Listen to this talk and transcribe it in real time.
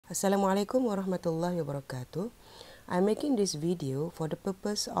Assalamualaikum warahmatullahi wabarakatuh. I'm making this video for the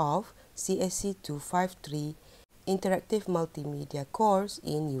purpose of CSC253 Interactive Multimedia course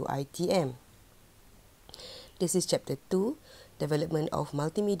in UiTm. This is chapter 2, Development of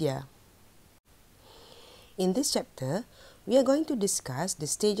Multimedia. In this chapter, we are going to discuss the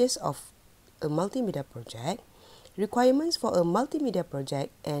stages of a multimedia project, requirements for a multimedia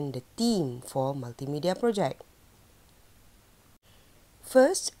project, and the theme for multimedia project.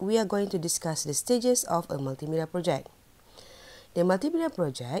 First, we are going to discuss the stages of a multimedia project. The multimedia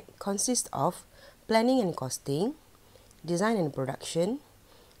project consists of planning and costing, design and production,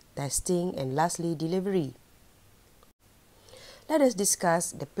 testing, and lastly, delivery. Let us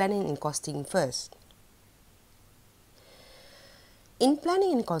discuss the planning and costing first. In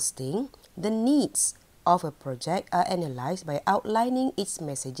planning and costing, the needs of a project are analyzed by outlining its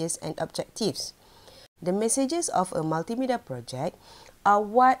messages and objectives. The messages of a multimedia project are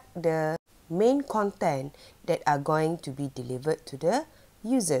what the main content that are going to be delivered to the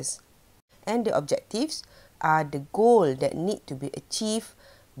users. And the objectives are the goal that need to be achieved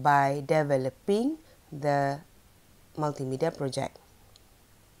by developing the multimedia project.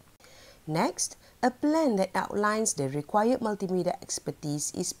 Next, a plan that outlines the required multimedia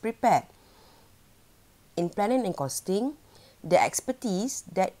expertise is prepared. In planning and costing, the expertise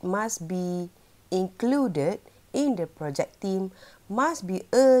that must be included in the project team must be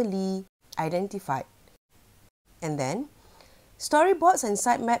early identified. And then, storyboards and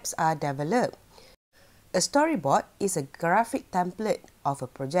sitemaps are developed. A storyboard is a graphic template of a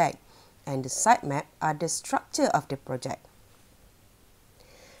project, and the sitemap are the structure of the project.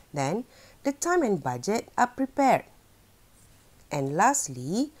 Then, the time and budget are prepared. And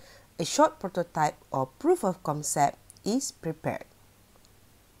lastly, a short prototype or proof of concept is prepared.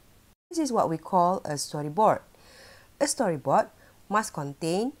 This is what we call a storyboard. A storyboard must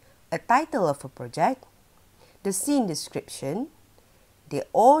contain a title of a project, the scene description, the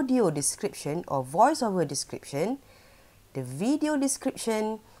audio description or voiceover description, the video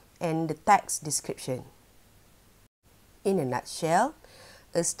description, and the text description. In a nutshell,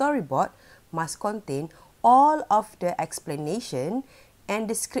 a storyboard must contain all of the explanation and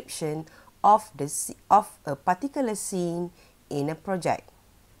description of a particular scene in a project.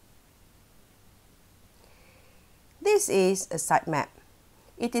 This is a sitemap.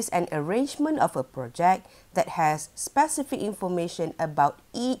 It is an arrangement of a project that has specific information about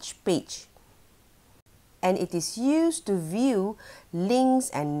each page. And it is used to view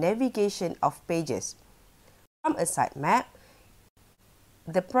links and navigation of pages. From a sitemap,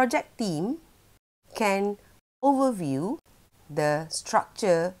 the project team can overview the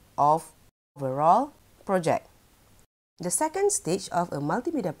structure of overall project. The second stage of a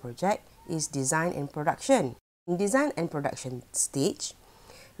multimedia project is design and production. In design and production stage,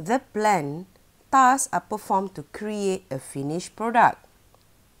 the plan tasks are performed to create a finished product.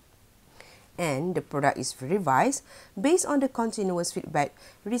 And the product is revised based on the continuous feedback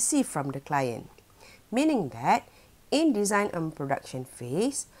received from the client. Meaning that in design and production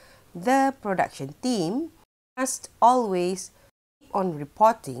phase, the production team must always keep on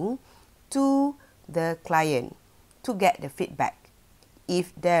reporting to the client to get the feedback.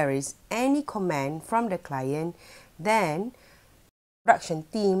 If there is any comment from the client, then the production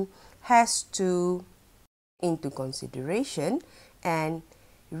team has to take into consideration and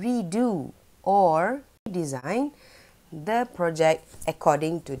redo or redesign the project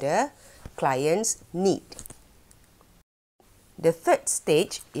according to the client's need. The third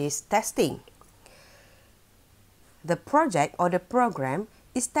stage is testing. The project or the program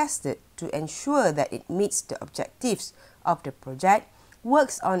is tested to ensure that it meets the objectives of the project,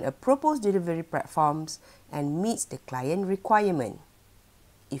 works on a proposed delivery platforms, and meets the client requirement.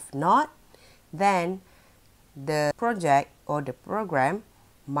 If not, then the project or the program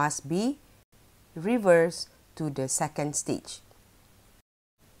must be reversed to the second stage.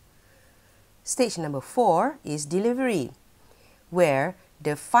 Stage number 4 is delivery, where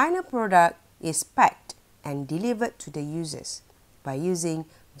the final product is packed and delivered to the users by using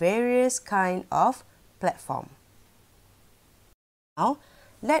various kinds of platform. Now,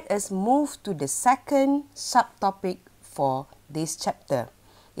 let us move to the second subtopic for this chapter.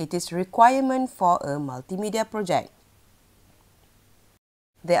 It is requirement for a multimedia project.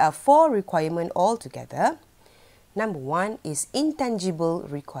 There are 4 requirements altogether. Number 1 is intangible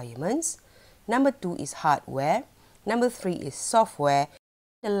requirements. Number 2 is hardware. Number 3 is software.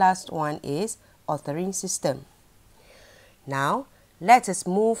 The last one is authoring system. Now, let us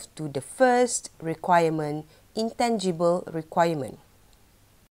move to the first requirement, intangible requirement.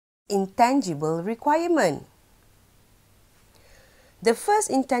 Intangible requirement. The first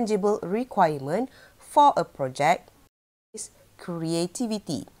intangible requirement for a project is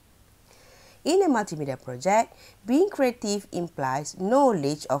creativity. In a multimedia project, being creative implies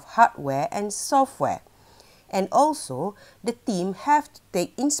knowledge of hardware and software. And also, the team have to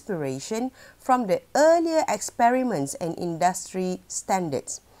take inspiration from the earlier experiments and industry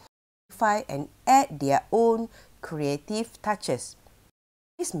standards, and add their own creative touches.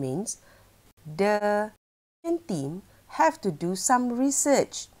 This means the team have to do some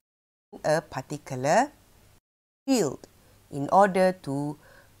research in a particular field in order to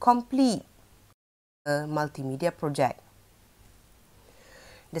complete a multimedia project.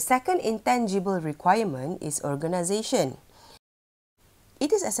 The second intangible requirement is organization.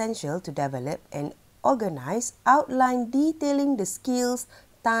 It is essential to develop an organized outline detailing the skills,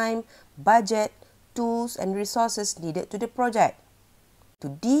 time, budget, tools, and resources needed to the project. The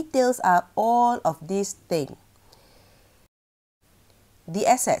details are all of these things. The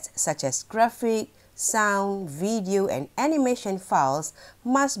assets such as graphic, sound, video, and animation files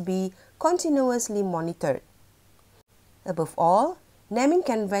must be continuously monitored. Above all, naming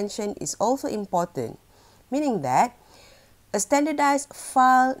convention is also important, meaning that a standardized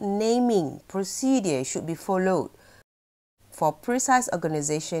file naming procedure should be followed for precise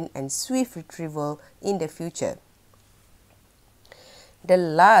organization and swift retrieval in the future. The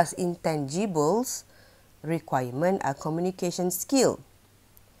last intangibles requirement are communication skill.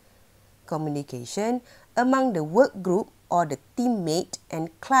 Communication among the work group or the teammate and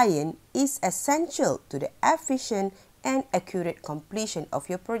client is essential to the efficient and accurate completion of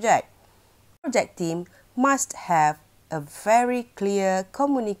your project. Project team must have a very clear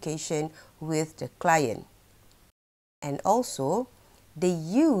communication with the client. And also, the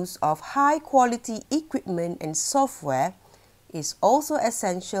use of high-quality equipment and software is also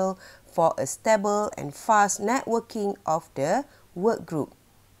essential for a stable and fast networking of the work group.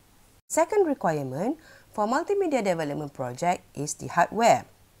 Second requirement for multimedia development project is the hardware.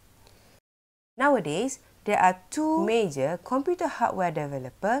 Nowadays, there are two major computer hardware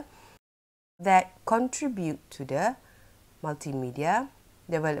developers that contribute to the multimedia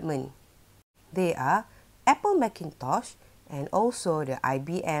development. They are Apple Macintosh and also the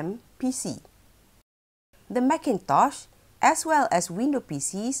IBM PC. The Macintosh, as well as Windows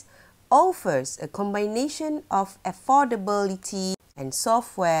PCs, offers a combination of affordability and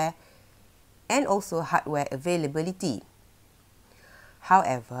software and also hardware availability.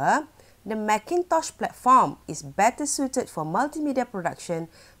 However, the Macintosh platform is better suited for multimedia production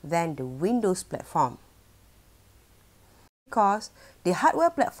than the Windows platform, because the hardware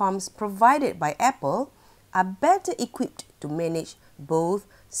platforms provided by Apple are better equipped to manage both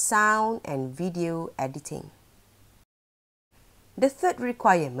sound and video editing. The third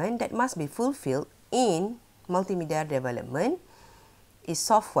requirement that must be fulfilled in multimedia development is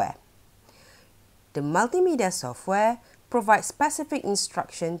software. The multimedia software provides specific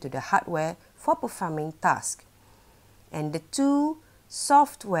instruction to the hardware for performing tasks. And the two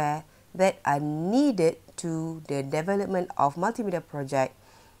software that are needed to the development of multimedia project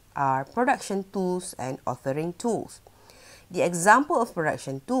are production tools and authoring tools. The example of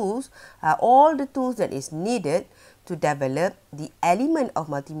production tools are all the tools that is needed to develop the element of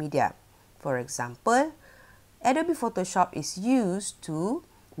multimedia. For example, Adobe Photoshop is used to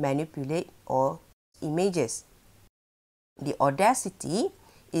manipulate or images. The Audacity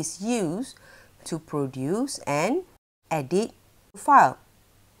is used to produce and edit file.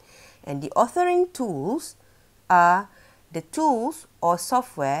 And the authoring tools are the tools or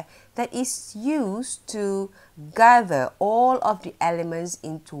software that is used to gather all of the elements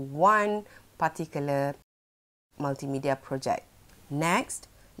into one particular multimedia project. Next,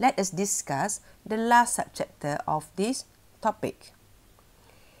 let us discuss the last subchapter of this topic.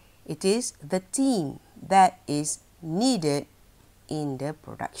 It is the team that is needed in the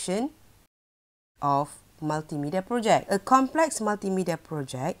production of multimedia project. A complex multimedia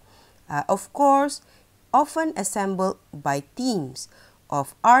project of course often assembled by teams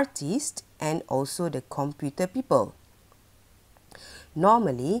of artists and also the computer people.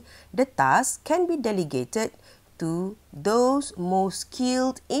 Normally, the task can be delegated to those most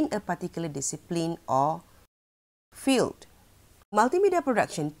skilled in a particular discipline or field. Multimedia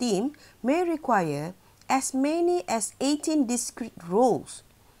production team may require as many as 18 discrete roles,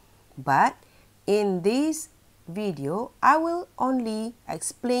 but in this video, I will only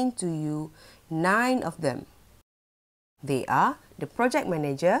explain to you 9 of them. They are the project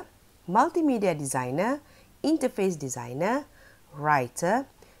manager, multimedia designer, interface designer, writer,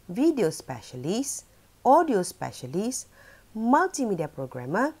 video specialist, audio specialist, multimedia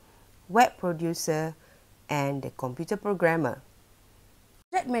programmer, web producer, and the computer programmer.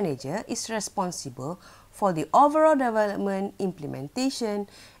 Project manager is responsible for the overall development, implementation,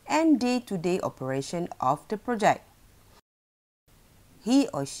 and day-to-day operation of the project. He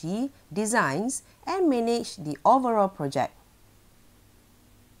or she designs and manages the overall project.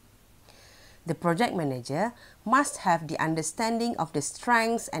 The project manager must have the understanding of the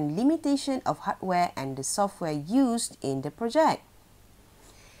strengths and limitations of hardware and the software used in the project.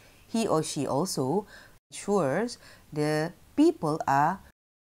 He or she also ensures the people are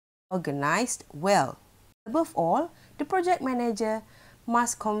organized well. Above all, the project manager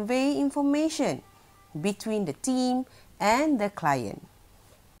must convey information between the team and the client.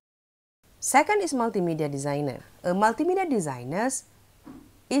 Second is multimedia designer. A multimedia designer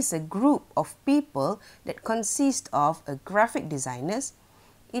is a group of people that consist of graphic designers,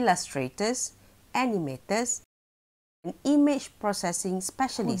 illustrators, animators, and image processing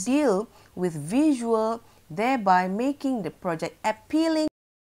specialists who deal with visual, thereby making the project appealing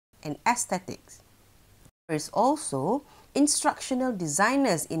and aesthetics. There is also instructional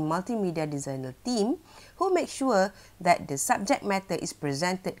designers in multimedia designer team who make sure that the subject matter is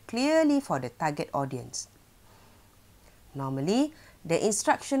presented clearly for the target audience. Normally, the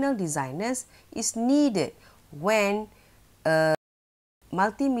instructional designers is needed when a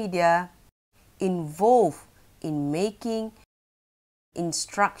multimedia involved in making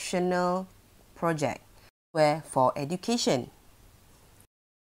instructional project where for education.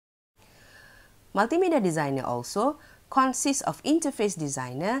 Multimedia designer also consists of interface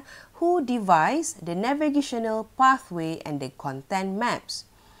designer who devise the navigational pathway and the content maps.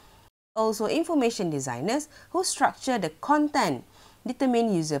 Also information designers who structure the content,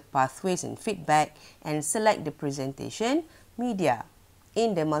 determine user pathways and feedback, and select the presentation media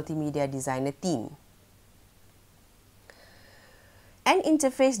in the multimedia designer team. An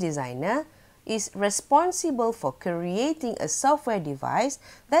interface designer is responsible for creating a software device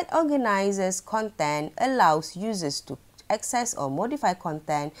that organizes content, allows users to access or modify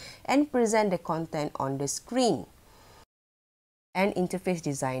content, and present the content on the screen. An interface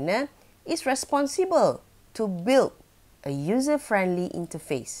designer is responsible to build a user-friendly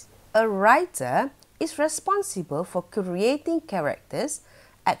interface. A writer is responsible for creating characters,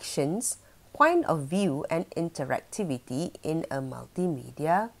 actions, point of view, and interactivity in a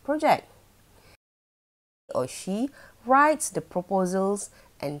multimedia project. He or she writes the proposals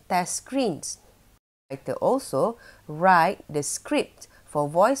and test screens. The writer also writes the script for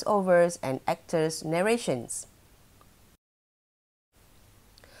voiceovers and actors' narrations.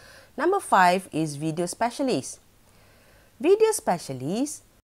 Number 5 is video specialist. Video specialist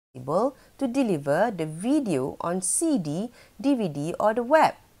is able to deliver the video on CD, DVD, or the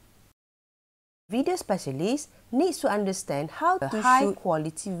web. Video specialist needs to understand how to shoot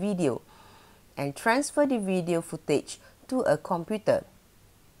high-quality video and transfer the video footage to a computer.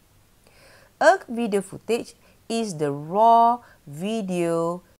 A video footage is the raw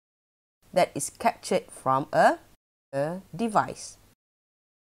video that is captured from a device.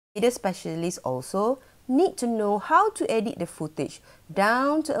 Video specialists also need to know how to edit the footage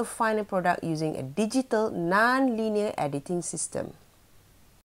down to a final product using a digital non-linear editing system.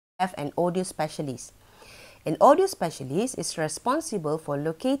 Have an audio specialist. An audio specialist is responsible for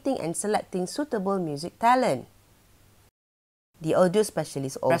locating and selecting suitable music talent. The audio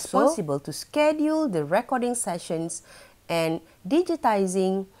specialist is also responsible to schedule the recording sessions and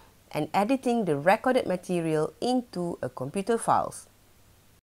digitizing and editing the recorded material into a computer files.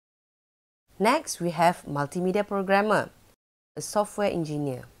 Next, we have multimedia programmer, a software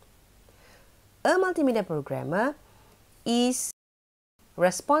engineer. A multimedia programmer is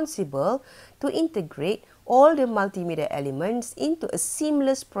responsible to integrate all the multimedia elements into a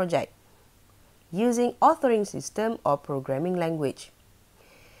seamless project using authoring system or programming language.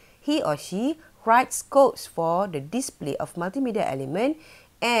 He or she writes codes for the display of multimedia element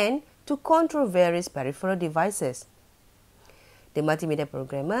and to control various peripheral devices. The multimedia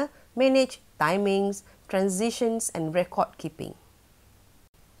programmer manages timings, transitions, and record keeping.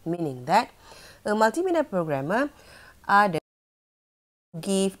 Meaning that a multimedia programmer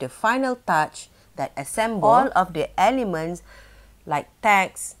give the final touch that assemble all of the elements like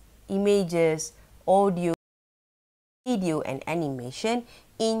text, images, audio, video, and animation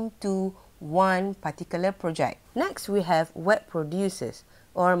into one particular project. Next, we have web producers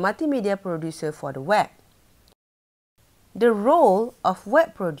or multimedia producer for the web. The role of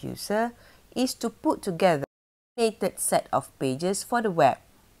web producer is to put together a coordinated set of pages for the web.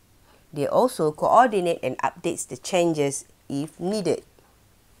 They also coordinate and update the changes if needed.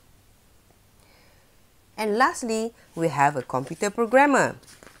 And lastly, we have a computer programmer.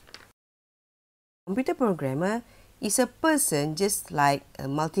 Computer programmer is a person just like a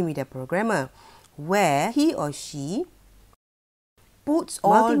multimedia programmer, where he or she puts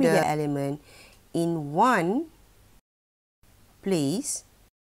all the element in one place,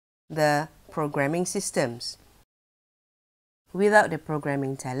 the programming systems. Without the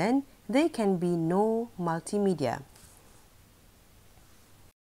programming talent, there can be no multimedia.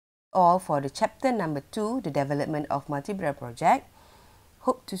 All for the chapter number 2, the development of multimedia project.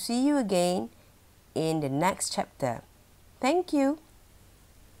 Hope to see you again in the next chapter. Thank you.